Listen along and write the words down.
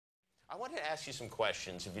I wanted to ask you some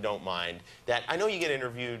questions, if you don't mind, that I know you get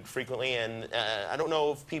interviewed frequently, and I don't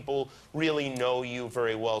know if people really know you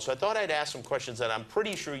very well, so I thought I'd ask some questions that I'm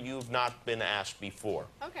pretty sure you've not been asked before.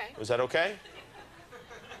 Okay. Was that okay?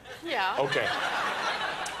 Yeah. Okay.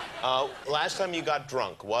 Last time you got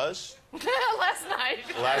drunk was? Last night.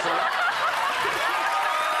 Last night?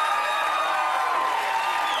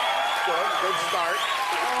 Good start.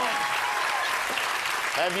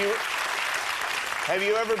 Have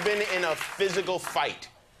you ever been in a physical fight?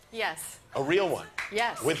 Yes. A real one?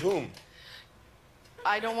 Yes. With whom?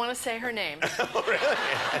 I don't want to say her name. Oh, really?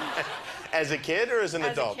 As a kid or as an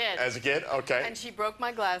adult? As a kid. As a kid? Okay. And she broke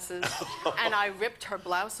my glasses, and I ripped her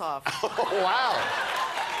blouse off. Oh, wow.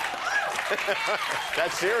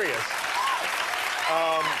 That's serious.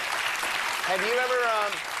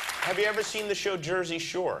 Have you ever seen the show Jersey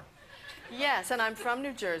Shore? Yes, and I'm from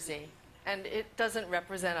New Jersey, and it doesn't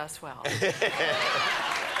represent us well.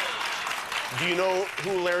 Do you know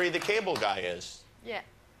who Larry the Cable Guy is? Yeah.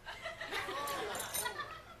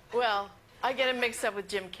 Well, I get him mixed up with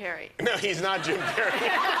Jim Carrey. No, he's not Jim Carrey.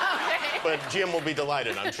 Okay. But Jim will be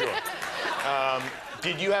delighted, I'm sure.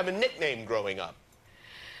 Did you have a nickname growing up?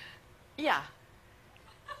 Yeah.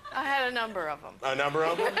 I had a number of them. A number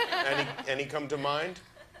of them? Any come to mind?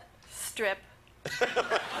 Strip.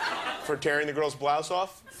 For tearing the girl's blouse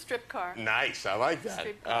off? Strip car. Nice, I like that.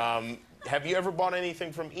 Strip car. Have you ever bought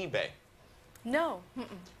anything from eBay? No.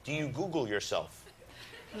 Do you Google yourself?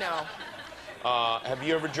 No. Have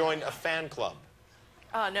you ever joined a fan club?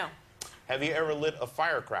 No. Have you ever lit a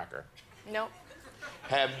firecracker? No.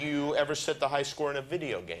 Have you ever set the high score in a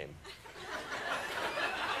video game?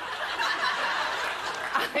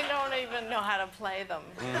 I don't even know how to play them.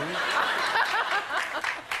 Mm-hmm.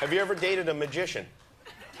 Have you ever dated a magician?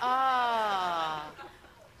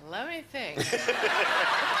 Let me think.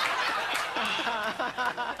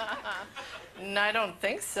 No, I don't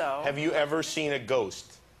think so. Have you ever seen a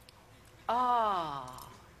ghost? I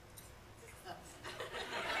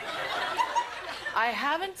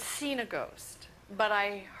haven't seen a ghost, but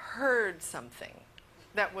I heard something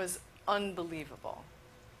that was unbelievable.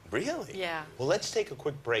 Really? Yeah. Well, let's take a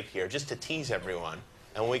quick break here just to tease everyone.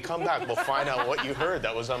 And when we come back, we'll find out what you heard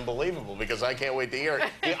that was unbelievable, because I can't wait to hear it.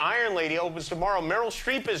 The Iron Lady opens tomorrow. Meryl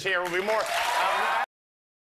Streep is here. We'll be more.